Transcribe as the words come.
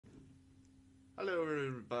Hello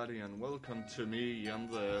everybody and welcome to me and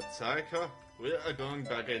the attacker. We are going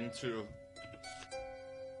back into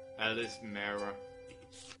Alice Mare.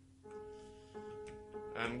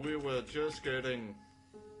 And we were just getting...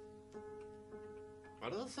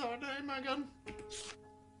 What is her name again?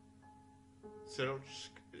 Selsky?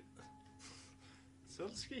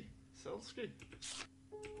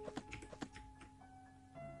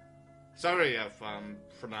 Sorry if I'm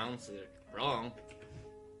pronouncing it wrong.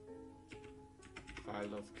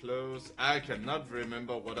 Pile of clothes. I cannot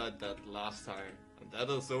remember what I did last time. And that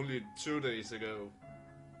is only 2 days ago.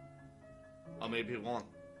 Or maybe one.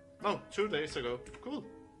 No, 2 days ago. Cool.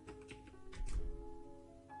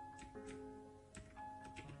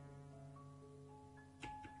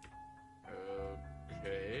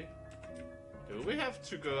 Okay. Do we have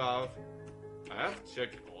to go out? I have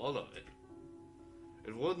checked all of it.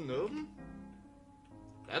 It wouldn't open?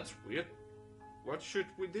 That's weird. What should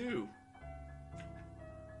we do?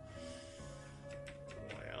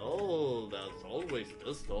 Well, there's always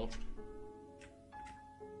this thought.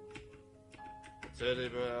 Teddy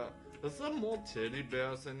bear. There's some more teddy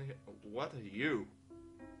bears in here. What are you?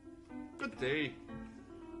 Good day.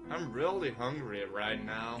 I'm really hungry right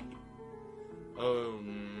now.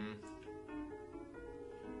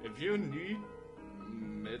 If you need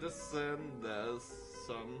medicine, there's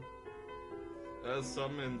some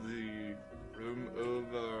in the room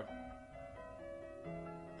over.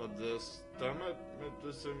 But the stomach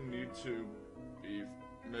medicine needs to be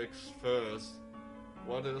mixed first.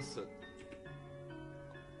 What is it?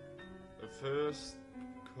 The first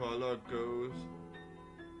color goes...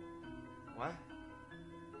 What?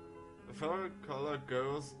 The first color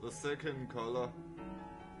goes, the second color...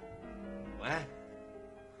 What?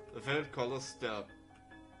 The third color stop.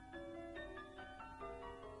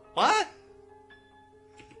 What?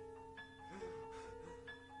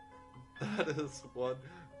 That is what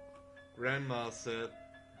Grandma said,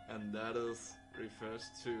 and that is refers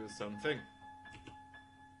to something.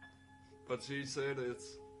 But she said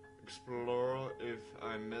it's explore if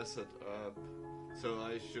I mess it up, so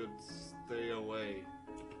I should stay away.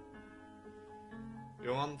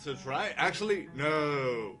 You want to try? Actually,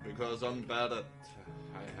 no, because I'm bad at...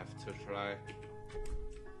 I have to try.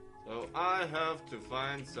 So I have to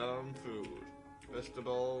find some food.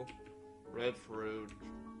 Vegetable, red fruit.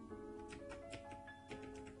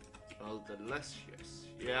 Smells delicious.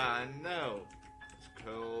 Yeah, I know. It's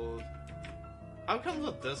cold. How come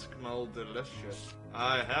the disc smell delicious?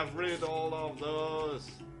 I have read all of those.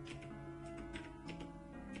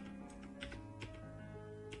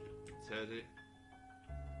 Teddy.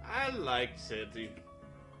 I like Teddy.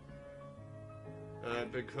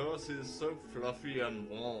 Because he's so fluffy and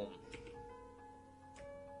warm.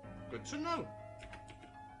 Good to know.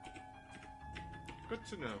 Good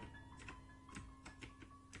to know.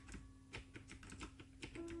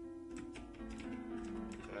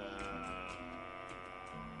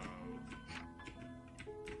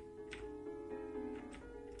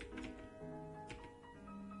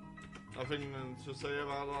 Nothing to say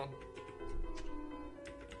about that.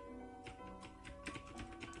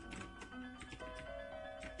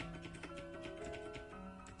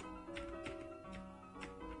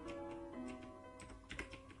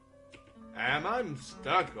 Am I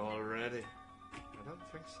stuck already? I don't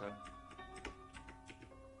think so.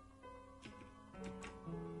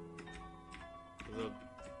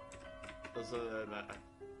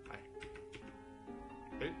 I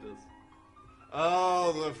hate this.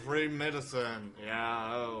 Oh, the free medicine.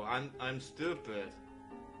 Yeah, oh, I'm stupid.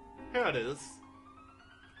 Here it is.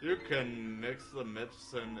 You can mix the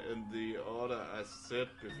medicine in the order I said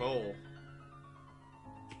before.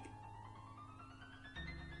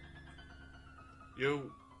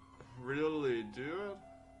 You really do it?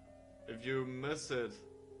 If you mess it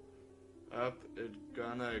up, it's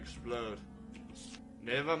gonna explode.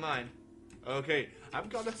 Never mind. Okay, I'm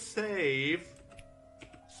gonna save.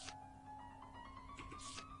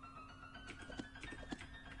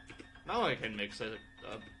 Now I can mix it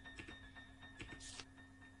up.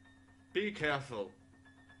 Be careful.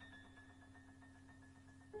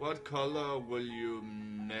 What color will you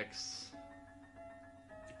mix?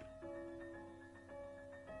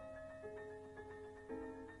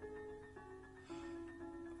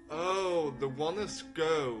 Oh, the one is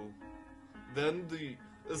go. Then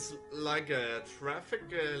it's like a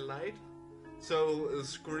traffic light. So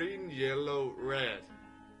it's green, yellow, red.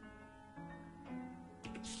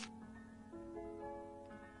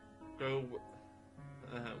 Go.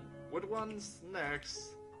 What one's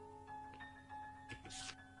next?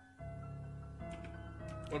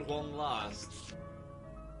 What one last?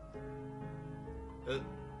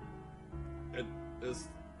 It is...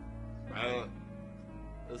 Well...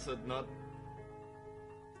 Is it not...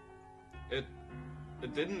 It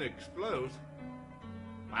didn't explode.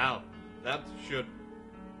 Wow, that should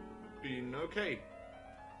be okay.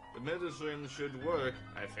 The medicine should work,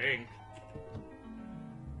 I think.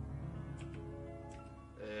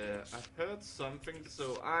 I heard something,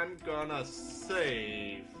 so I'm gonna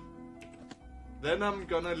save. Then I'm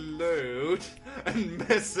gonna load and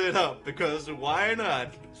mess it up, because why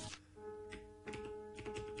not?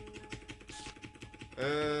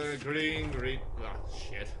 Green. Oh,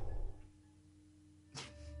 shit.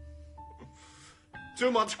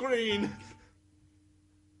 Too much green!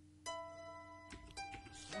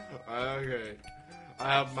 Okay.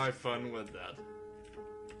 I have my fun with that.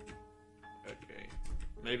 Okay.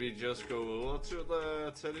 Maybe just go over to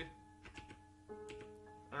the teddy.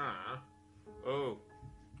 Oh.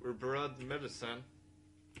 We brought medicine.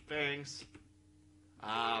 Thanks.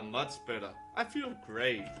 Much better. I feel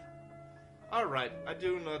great. Alright, I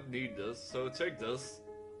do not need this, so take this.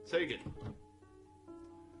 Take it.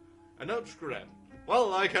 A note scrap.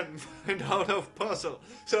 Well, I can find out of puzzle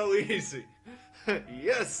so easy.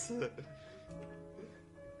 Yes!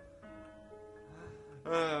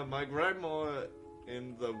 My grandma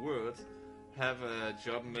in the woods have a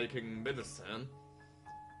job making medicine.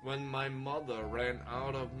 When my mother ran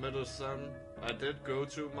out of medicine, I did go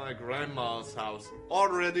to my grandma's house.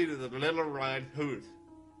 Already the little riding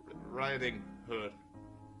hood.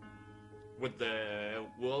 With the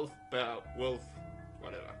wolf,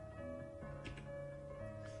 whatever.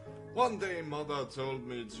 One day mother told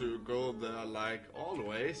me to go there like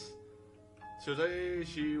always. Today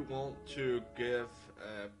she want to give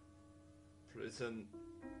a present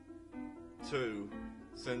too,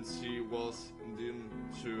 since she was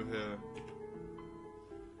into her.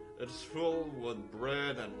 It's full with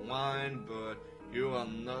bread and wine, but you are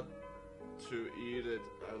not to eat it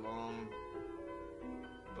along.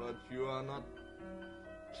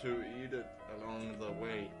 Along the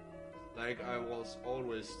way. Like I was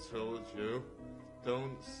always told you,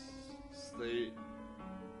 don't stay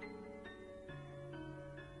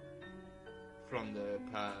from the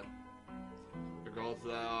path, because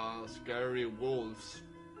there are scary wolves.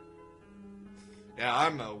 Yeah,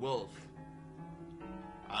 I'm a wolf.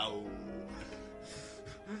 Ow.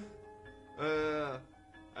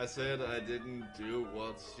 I said I didn't do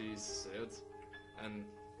what she said and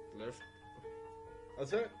left. I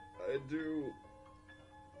said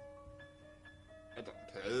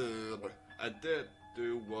I did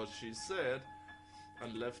do what she said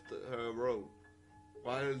and left her road.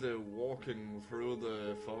 While walking through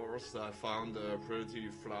the forest, I found a pretty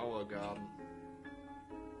flower garden.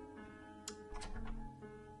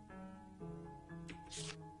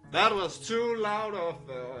 That was too loud of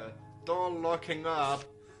door locking up.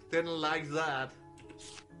 Didn't like that.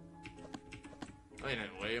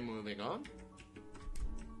 Anyway, moving on.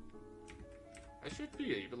 I should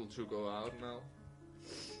be able to go out now.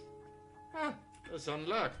 It's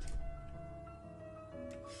unlocked.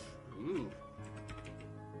 Ooh.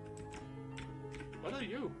 What are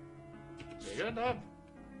you? Get up.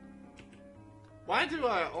 Why do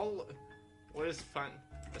I always find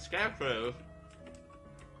a scarecrow?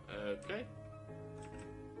 Okay.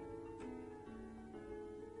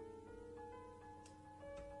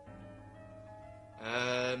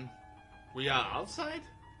 We are outside?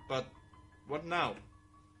 But what now?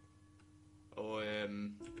 Oh,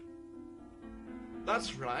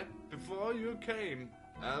 that's right. Before you came,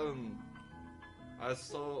 I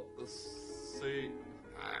saw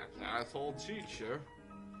teacher.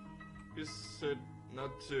 He said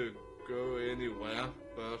not to go anywhere,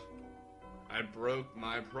 but I broke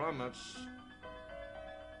my promise.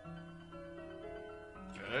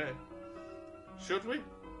 Okay. Should we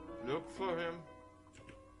look for him?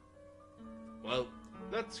 Well,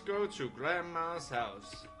 let's go to Grandma's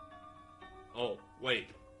house. Oh, wait.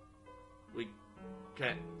 We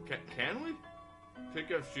can we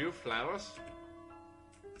pick a few flowers?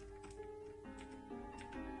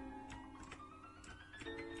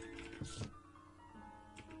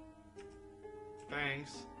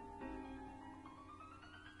 Thanks.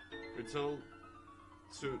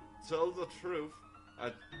 To tell the truth,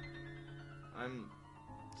 I'm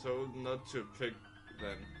told not to pick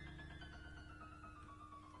them.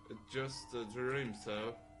 It's just a dream,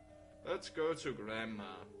 so let's go to Grandma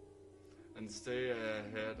and stay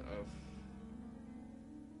ahead of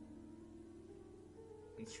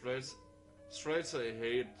and straight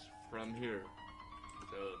ahead from here.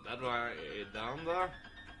 So that way down there.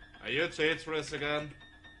 Are you Tetris again?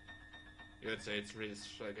 You're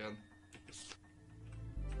Tetris again.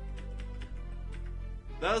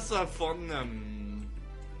 There's a fun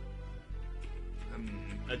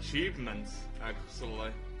achievements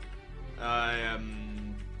actually. I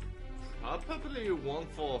probably one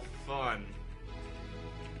for fun.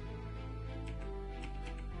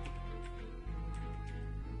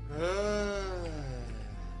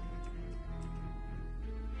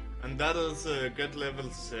 And that is get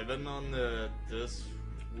level 7 on this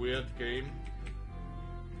weird game.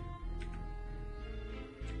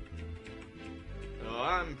 So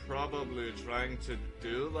I'm probably trying to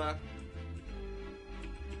do that.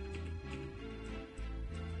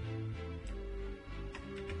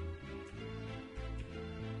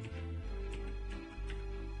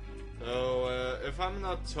 So if I'm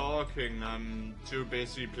not talking, I'm too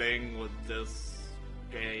busy playing with this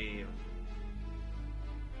game.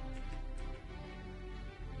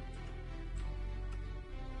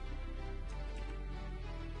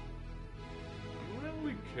 I'm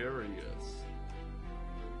really curious.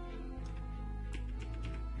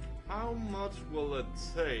 How much will it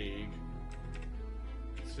take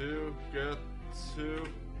to get to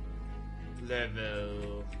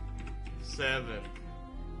level 7?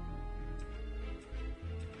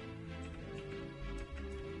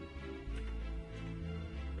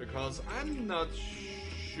 Because I'm not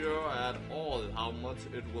sure at all how much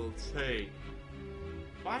it will take.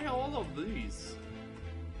 Buy all of these.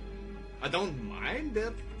 I don't mind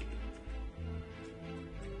it,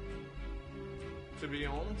 to be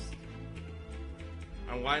honest.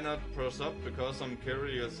 And why not press up? Because I'm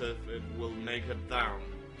curious if it will make it down.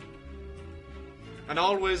 And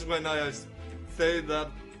always when I say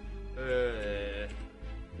that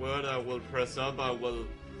word I will press up, I will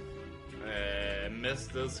mess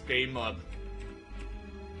this game up.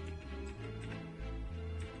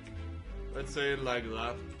 Let's say it like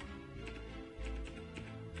that.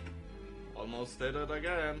 Almost did it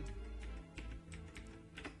again.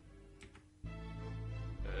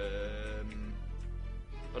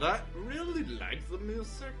 But I really like the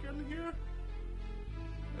music in here.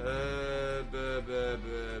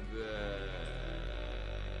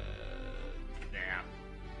 Yeah.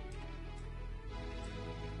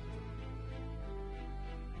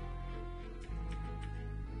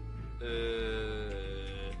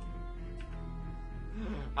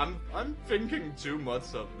 I'm thinking too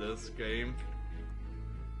much of this game.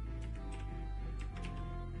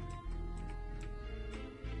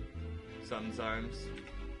 Sometimes.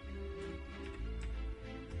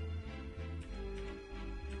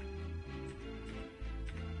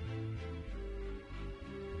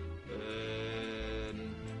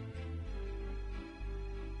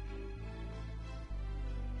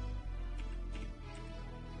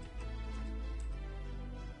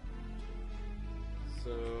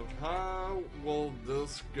 So how will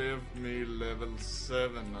this give me level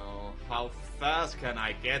 7 now? How fast can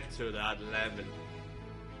I get to that level?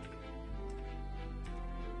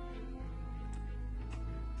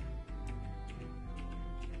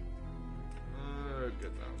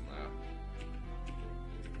 Get down there.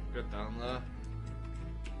 Get down there.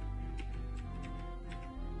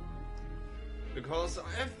 Because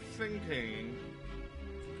I'm thinking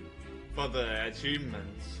for the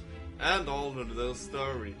achievements and all of the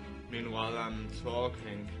story. Meanwhile, I'm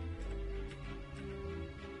talking.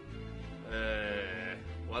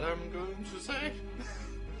 What I'm going to say?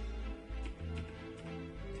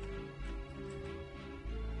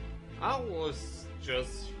 I was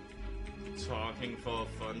just talking for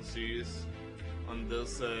funsies on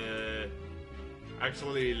this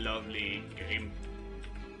actually lovely game,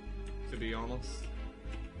 to be honest.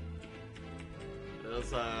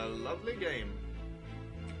 It's a lovely game,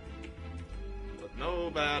 but no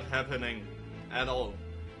bad happening at all.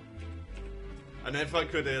 And if I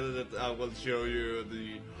could edit it, I will show you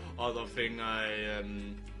the other thing I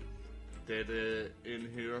did in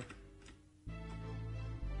here.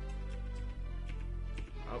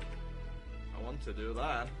 Oh, I want to do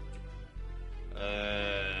that.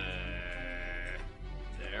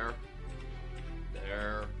 There.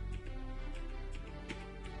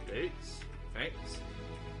 Gates. Thanks.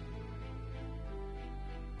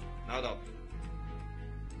 Not up.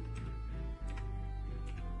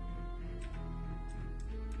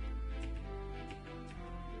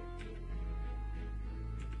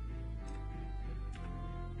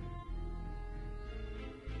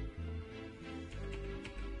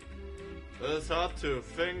 It's hard to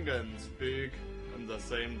think and speak at the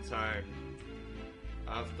same time.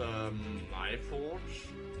 After my forge,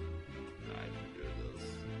 I can do this.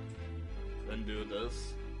 Then do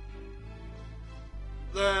this.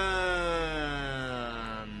 Then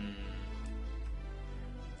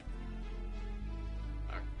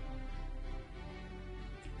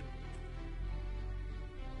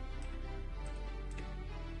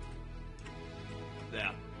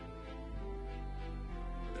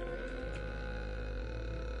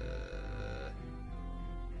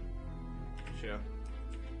Sure.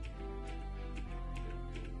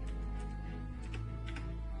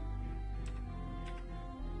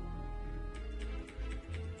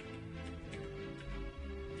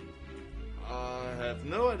 I have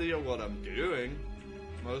no idea what I'm doing,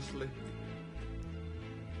 mostly.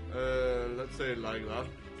 Let's say it like that.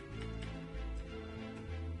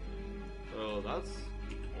 So that's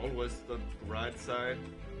always the right side.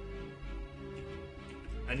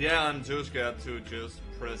 And yeah, I'm too scared to just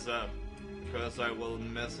press up, because I will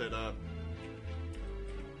mess it up.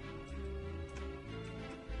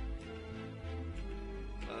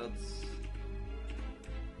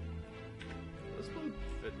 This one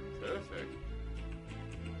fit perfect.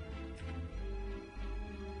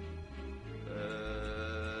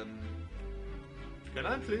 Can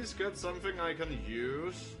I please get something I can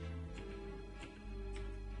use?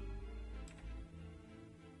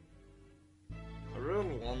 I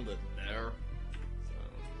really want it there.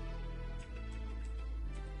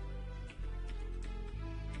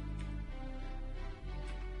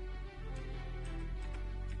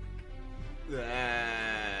 So.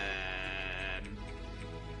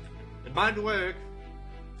 It might work.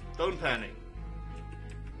 Don't panic.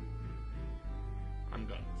 I'm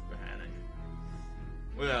gonna panic.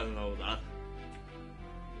 We all know that.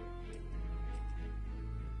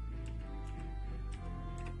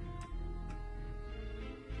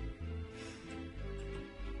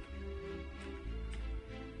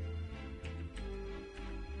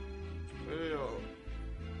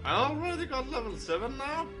 I already got level 7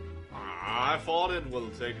 now? I thought it will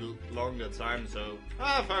take longer time, so...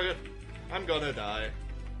 fuck it. I'm gonna die.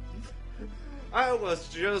 I was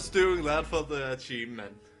just doing that for the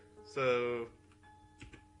achievement. So...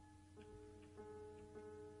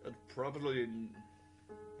 it probably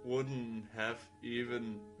wouldn't have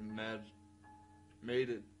even made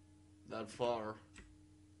it that far.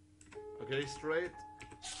 Okay, straight.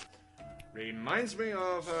 Reminds me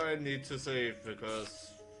of I need to save because...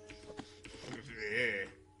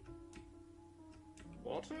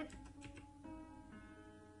 Water?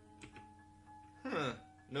 Huh,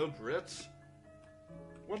 no Brits.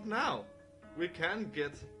 What now? We can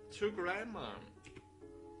get to Grandma.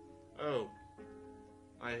 Oh,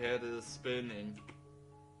 my head is spinning.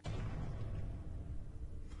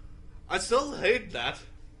 I still hate that.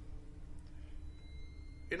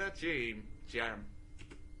 In a jam.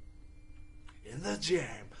 In the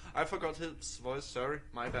jam. I forgot his voice, sorry,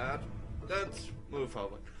 my bad. Let's move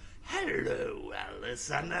forward. Hello,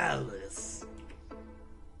 Alice and Alice.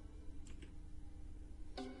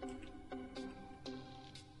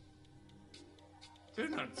 Do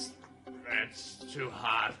not stretch too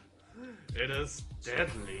hard. It is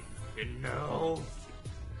deadly, you know.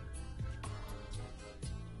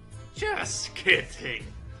 Just kidding.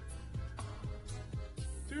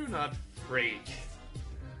 Do not freak.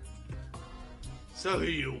 So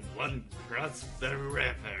you won't cross the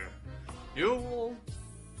river.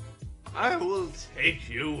 I will take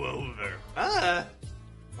you over.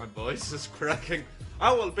 My voice is cracking.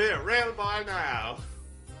 I will be a real boy now.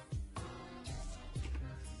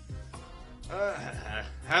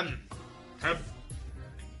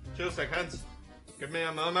 2 seconds. Give me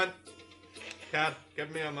a moment. Cat,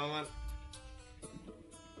 give me a moment.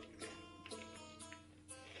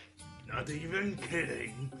 Not even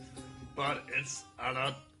kidding. But it's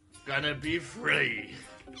not gonna be free.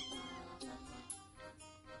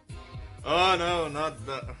 Oh no, not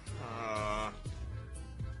the...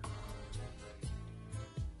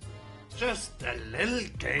 Just a little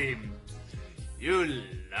game you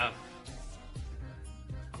love.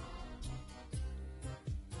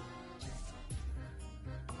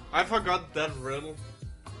 I forgot that riddle.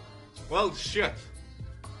 Well, shit.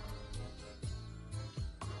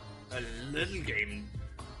 A little game.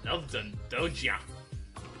 Love them, don't ya?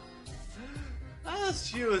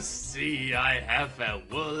 As you see, I have a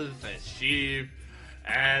wolf, a sheep,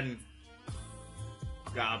 and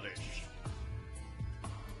garbage.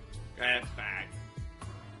 Get back.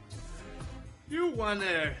 You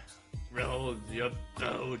wanna roll your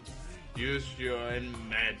boat, use your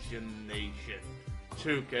imagination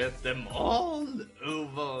to get them all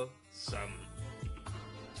over some.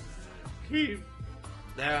 Keep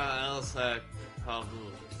there as a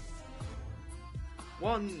couple.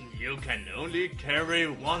 One, you can only carry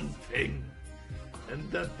one thing in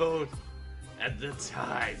the boat at the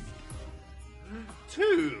time.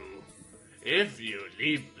 2, if you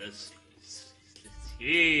leave the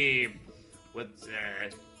sheep with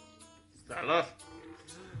the salad,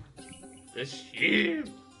 the sheep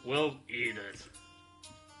will eat it.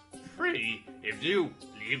 3, if you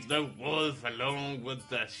leave the wolf alone with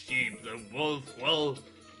the sheep, the wolf will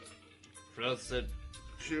Press it,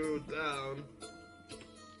 shoot down.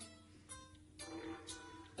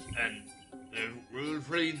 And rule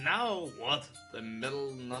 3 now, what? The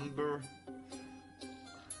middle number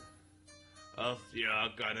of you're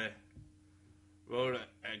gonna roll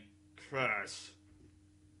across.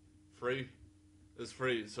 3 is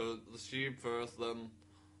 3, so the sheep first, then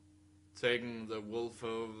taking the wolf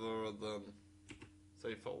over, then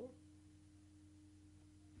say 4.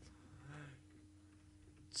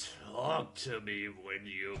 Talk to me when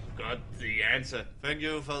you got the answer. Thank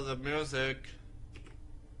you for the music.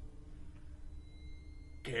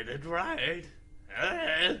 Get it right.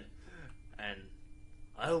 And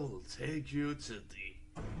I will take you to the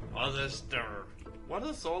other star. What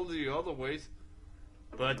is all the other ways?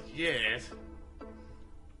 But yet,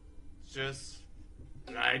 just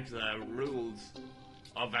like the rules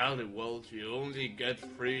of Outer World, you only get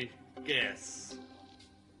 3 guesses.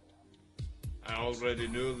 I already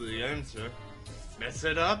knew the answer. Mess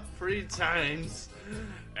it up 3 times,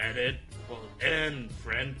 and it will end,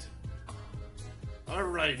 friend.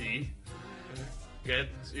 Alrighty. Get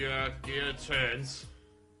your gear turns.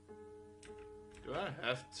 Do I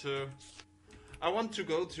have to? I want to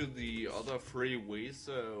go to the other 3 ways,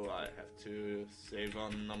 so I have to save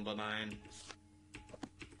on number 9.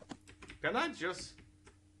 Can I just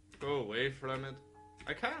go away from it?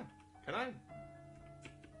 I can. Can I?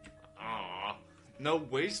 Ah, no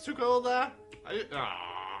ways to go there?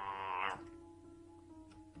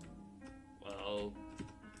 Well,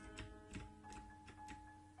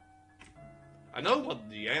 I know what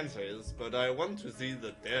the answer is, but I want to see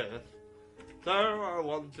the death. So I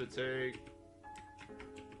want to take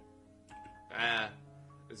a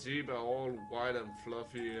zebra all white and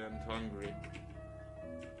fluffy and hungry.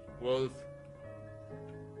 Wolf.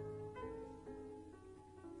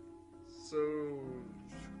 So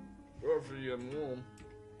fluffy and warm.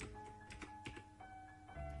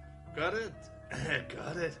 Got it?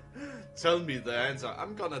 Got it. Tell me the answer.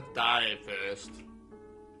 I'm gonna die first.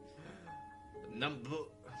 Number,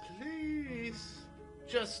 please.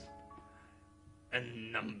 Just a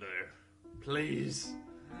number, please.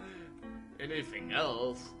 Anything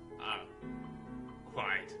else?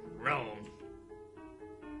 Quite wrong.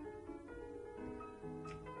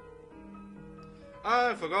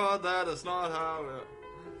 I forgot that is not how it...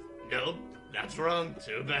 Nope, that's wrong.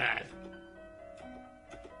 Too bad.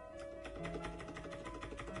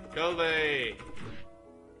 Go away.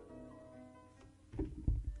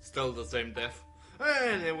 Still the same death.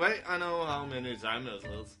 Anyway, I know how many times it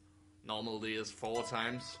is. Normally it's 4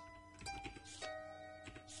 times.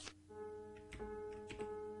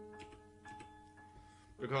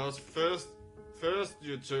 Because first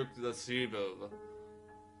you took the sieve over.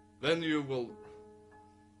 Then you will...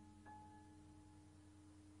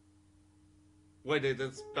 Wait,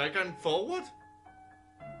 it's back and forward?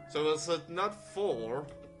 So is it not 4?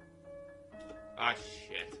 Ah,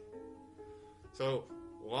 shit. So,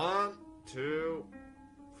 1, 2,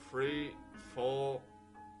 3, 4...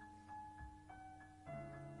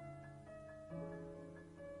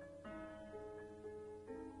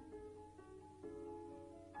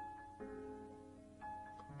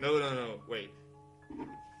 No, wait.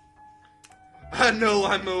 I know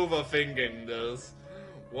I'm overthinking this.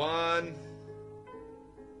 1,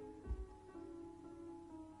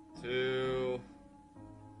 2,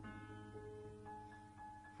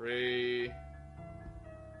 3,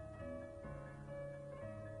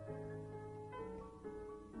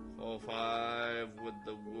 4, 5 with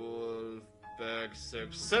the wolf, back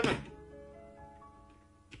 6, 7.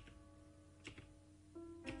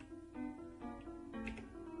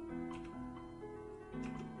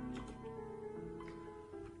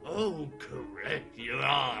 Oh, correct, you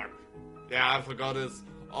are. Yeah, I forgot it's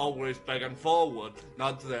always back and forward,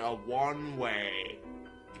 not the one way.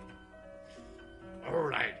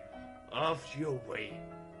 Alright, off your way.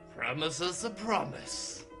 Promise is a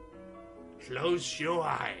promise. Close your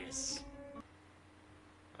eyes.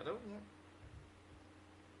 I don't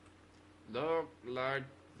know. Look like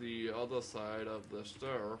the other side of the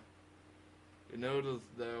stir. You noticed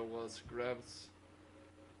there was scraps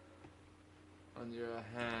on your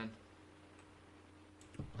hand.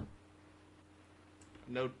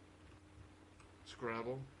 Note,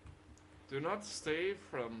 Scrabble. Do not stay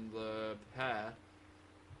from the path.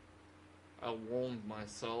 I warned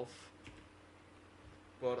myself.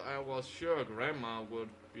 But I was sure Grandma would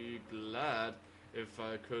be glad if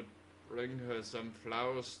I could bring her some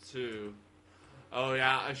flowers too. Oh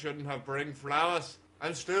yeah, I shouldn't have bring flowers.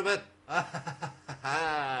 I'm stupid. God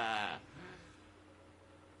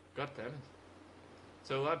damn it.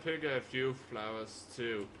 So I pick a few flowers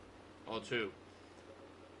too. Or 2.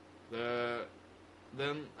 The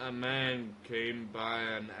Then a man came by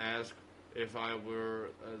and asked if I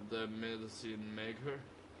were the medicine maker.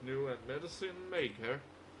 Knew a medicine maker.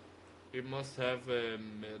 He must have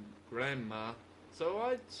met Grandma. So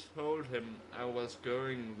I told him I was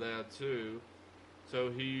going there too, so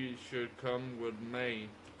he should come with me.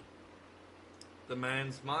 The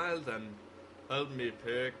man smiled and helped me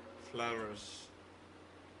pick flowers.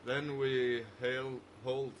 Then we held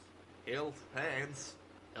hands.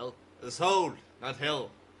 It's hold, not held.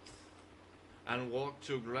 And walked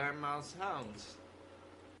to Grandma's house.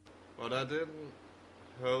 But I didn't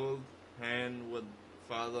hold hand with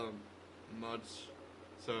Father much,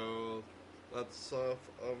 so that's sort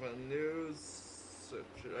of a new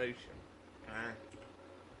situation.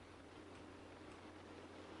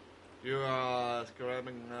 You are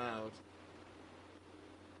scrubbing out.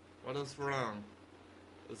 What is wrong?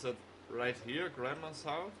 Is it right here, Grandma's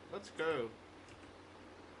house? Let's go.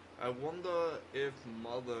 I wonder if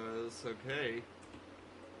Mother is okay.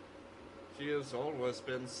 She has always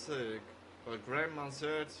been sick, but Grandma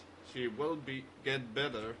said she will get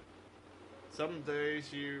better. Someday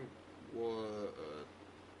she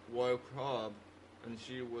woke up and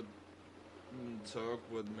she would talk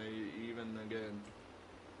with me even again.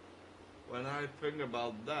 When I think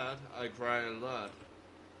about that, I cry a lot.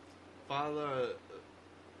 Father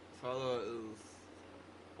is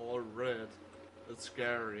all red. It's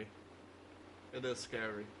scary. It is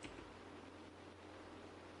scary.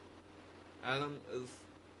 Adam, is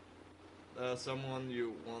there someone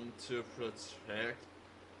you want to protect?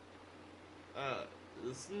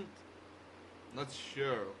 Isn't? Not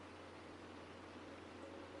sure.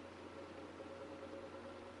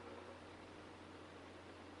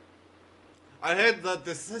 I hate the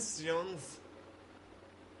decisions.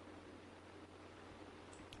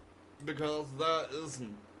 Because there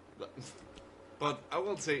isn't. But I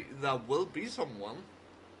will say there will be someone.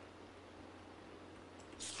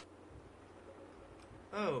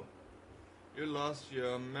 Oh, you lost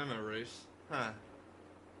your memories, huh?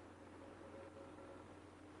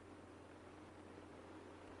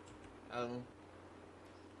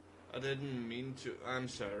 I didn't mean to. I'm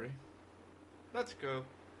sorry. Let's go.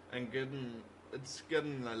 It's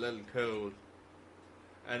getting a little cold,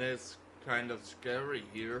 and it's kind of scary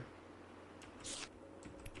here.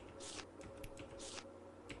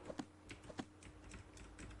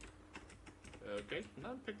 Okay,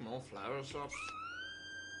 now pick more flowers up.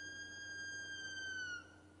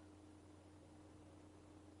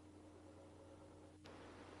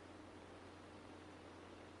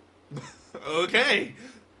 Okay.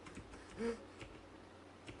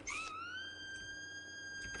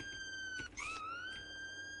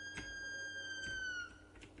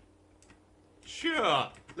 Sure,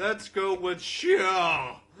 let's go with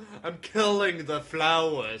sure. I'm killing the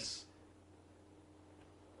flowers.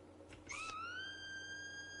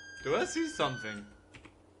 Do I see something?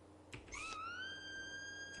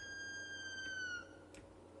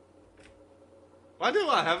 Why do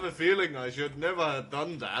I have a feeling I should never have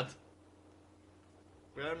done that?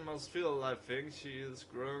 Grandma's feel, I think she is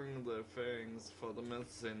growing the things for the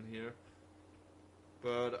medicine here.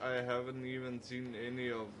 But I haven't even seen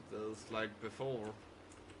any of this like before.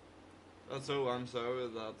 So I'm sorry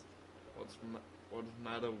that what's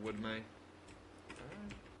matter with me.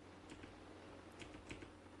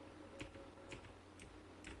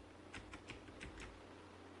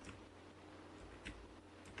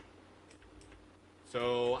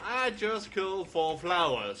 So I just killed 4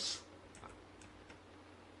 flowers.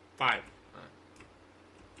 5.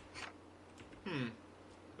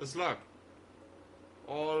 It's luck.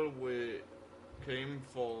 All we came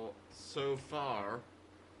for so far.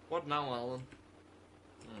 What now, Alan?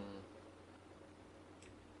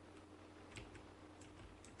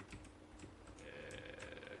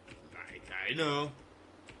 Like I know.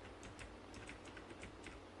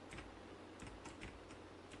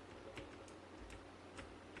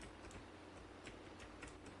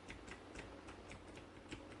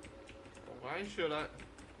 Why should I?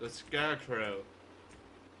 The scarecrow.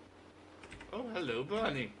 Oh, hello,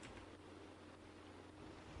 Bunny.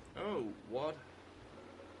 Oh, what?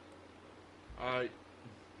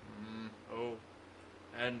 Oh,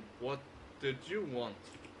 and what did you want?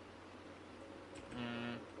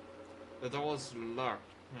 The door's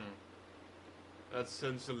locked. That's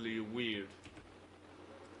essentially weird.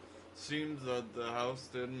 Seems that the house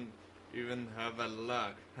didn't even have a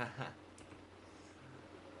lock.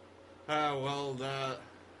 Well, that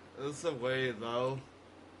is a way though.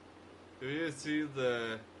 Do you see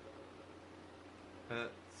the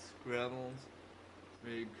pet scrambles?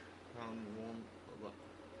 We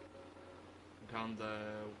can't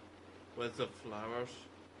with the flowers.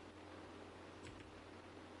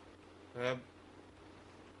 I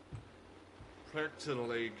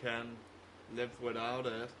practically can live without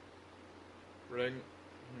it. Bring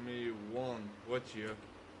me one, would you?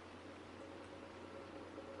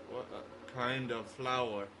 What kind of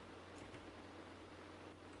flower?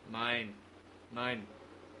 Mine.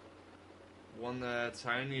 One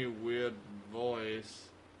tiny weird voice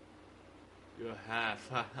you have.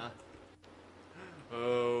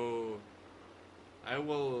 Oh, I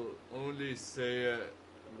will only say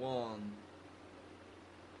one.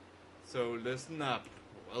 So listen up.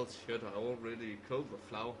 Well, shit, I already killed the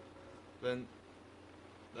flower. Then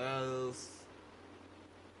there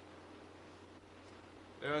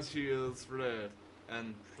she is red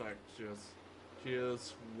and fractious. She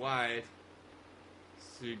is white.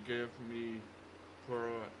 She gave me poor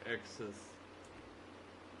access.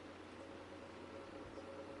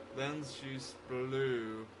 Then she's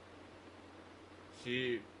blue.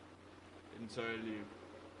 She entirely.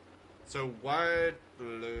 So white,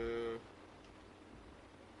 blue.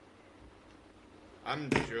 I'm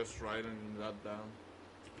just writing that down.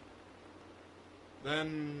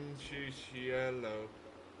 Then she's yellow.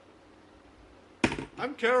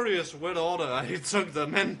 I'm curious what order I took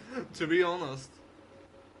them in, to be honest.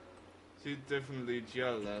 She's definitely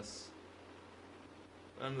jealous.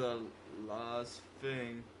 And the last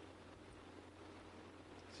thing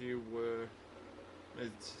she were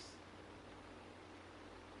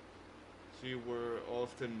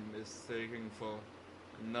often mistaken for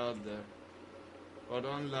another. But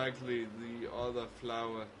unlikely the other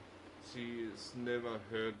flower, she's never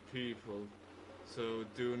hurt people. So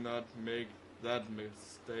do not make that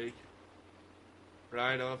mistake.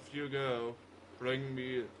 Right off you go. Bring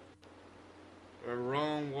me a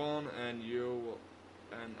wrong one and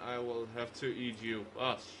I will have to eat you.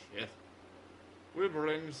 Oh shit. We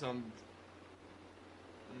bring some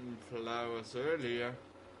flowers earlier.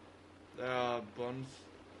 There are a bunch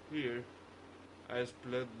here. I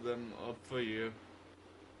split them up for you.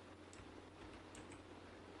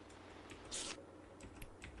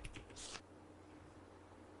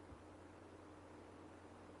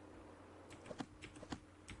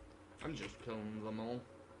 I'm just killing them all.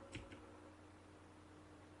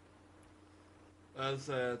 As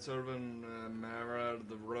Turban, Mare,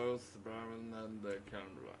 the Rose, the Baron, and the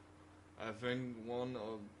Canberra. I think one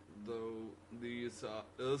of these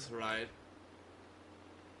is right.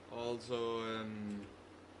 Also,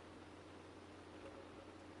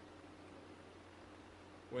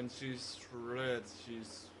 when she's red,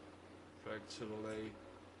 she's factually.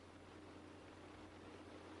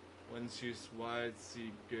 When she's white,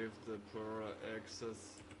 she gives the poor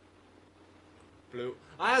access. Blue.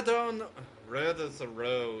 I don't know. Red is a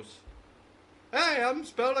rose. Hey, I'm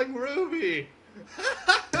spelling Ruby!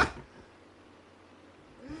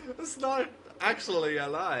 It's not actually a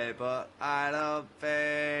lie, but I don't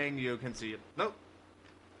think you can see it. Nope.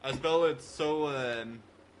 I spell it so,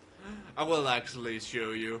 I will actually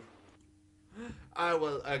show you. I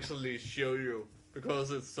will actually show you,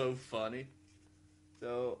 because it's so funny.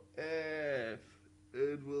 So, if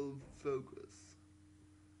it will focus.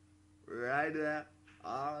 Right there,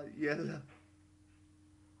 yellow.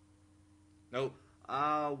 No,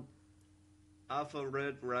 alpha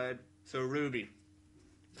red, right? So Ruby.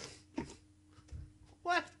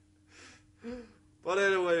 What? But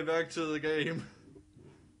anyway, back to the game.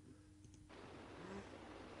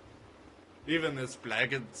 Even it's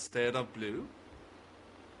black instead of blue.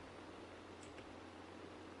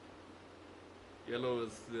 Yellow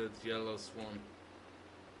is the jealous one.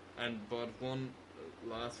 But one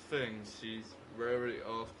last thing, she's very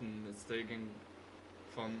often mistaken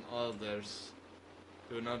from others.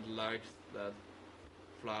 Do not like that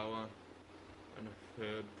flower and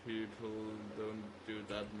hurt people. Don't do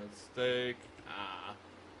that mistake.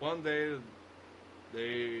 One day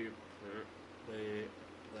there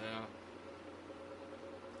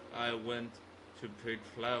I went to pick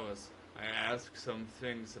flowers. I asked some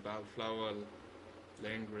things about flower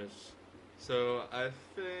language. So I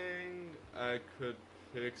think I could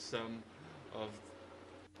pick some of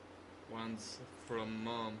ones from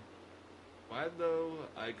Mom. Why though,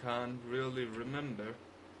 I can't really remember.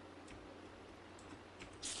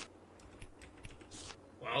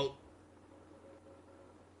 Well,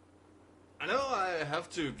 I know I have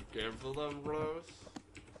to be careful of Rose.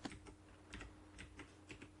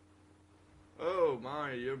 Oh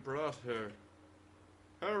my, you brought her.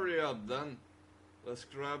 Hurry up then. The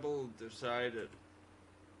Scrabble decided.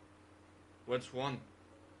 Which one?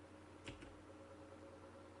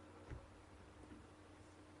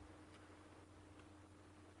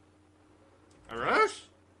 A rose?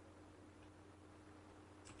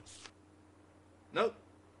 Nope.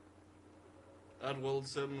 That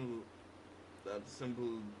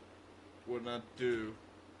symbol would not do.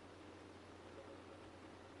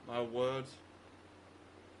 My word.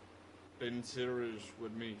 Been serious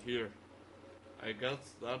with me here. I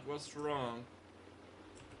guess that was wrong.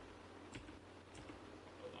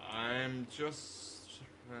 I'm just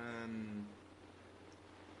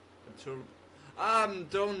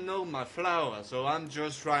don't know my flower, so I'm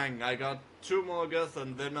just trying. I got 2 more guests,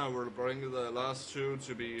 and then I will bring the last 2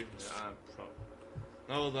 to be.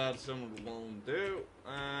 No, that symbol won't do,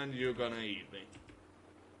 and you're gonna eat me.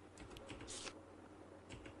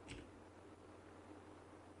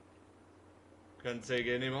 Can't take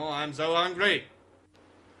any more. I'm so hungry.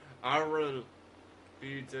 I will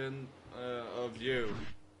eat in of you.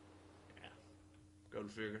 Yeah. Go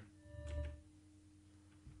figure.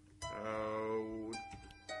 Oh.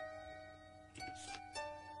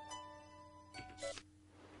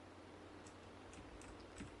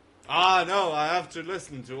 Ah, no, I have to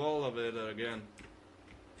listen to all of it again.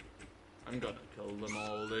 I'm gonna kill them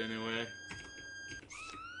all anyway.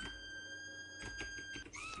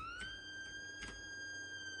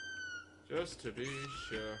 Just to be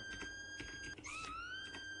sure.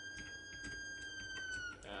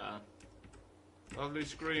 Yeah. Lovely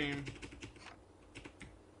scream.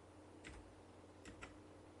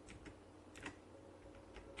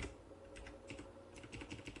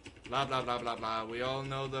 Blah blah blah blah blah. We all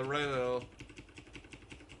know the riddle.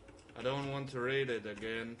 I don't want to read it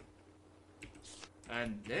again.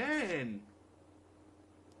 And then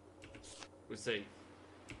we save.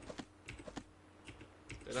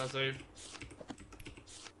 Did I save?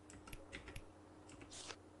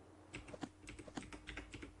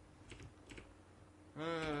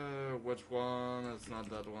 Which one? It's not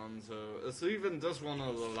that one, so it's even this one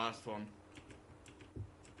or the last one.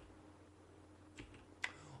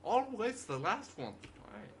 Always the last one.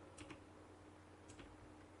 Right.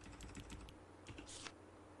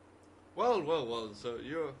 Well, so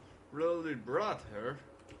you really brought her.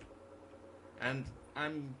 And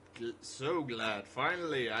I'm so glad.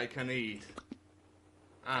 Finally, I can eat.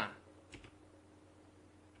 Ah.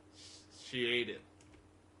 She ate it.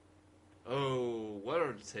 Oh,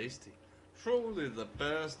 very tasty. Truly the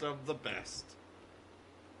best of the best.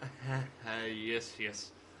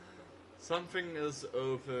 Yes. Something is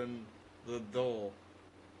open the door.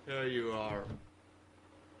 Here you are.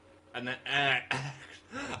 And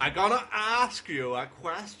I gotta ask you a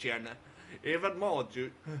question. Even more,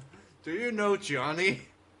 do you know Johnny?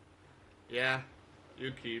 Yeah,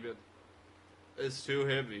 you keep it. It's too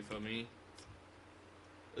heavy for me.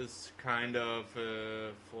 It's kind of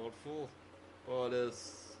thoughtful, but it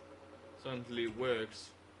certainly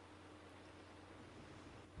works.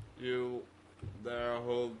 You there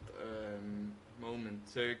hold moment.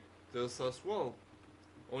 Take this as well.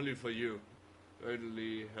 Only for you.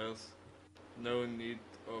 Really has no need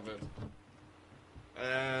of it.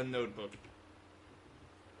 Notebook.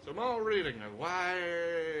 So more reading. Why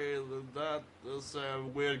that is a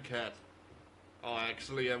weird cat. Oh,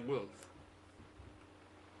 actually a wolf.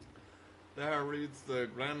 There reads the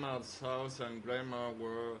grandma's house, and grandma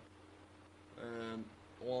were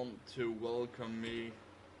want to welcome me.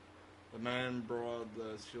 The man brought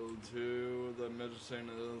the shield too. The medicine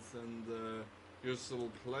is in the usual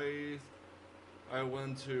place. I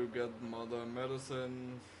went to get mother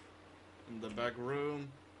medicine in the back room.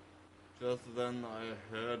 Just then I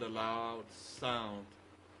heard a loud sound.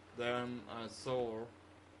 Then I saw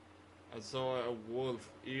a wolf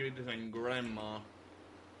eating grandma.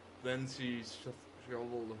 Then she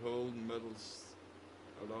shoveled a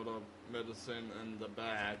lot of medicine in the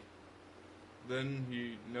bag. Then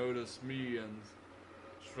he noticed me and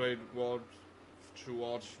straight walked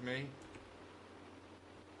towards me.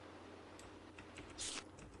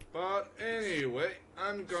 But anyway,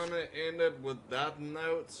 I'm gonna end it with that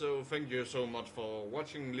note, so thank you so much for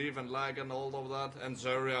watching, leave and like and all of that, and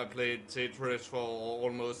sorry I played Tetris for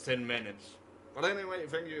almost 10 minutes. But anyway,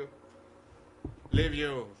 thank you. Leave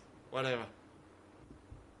you, whatever.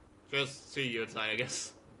 Just see you, I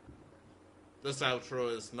guess. This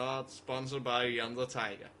outro is not sponsored by Jan the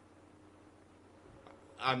Tiger.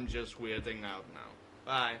 I'm just weirding out now.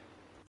 Bye.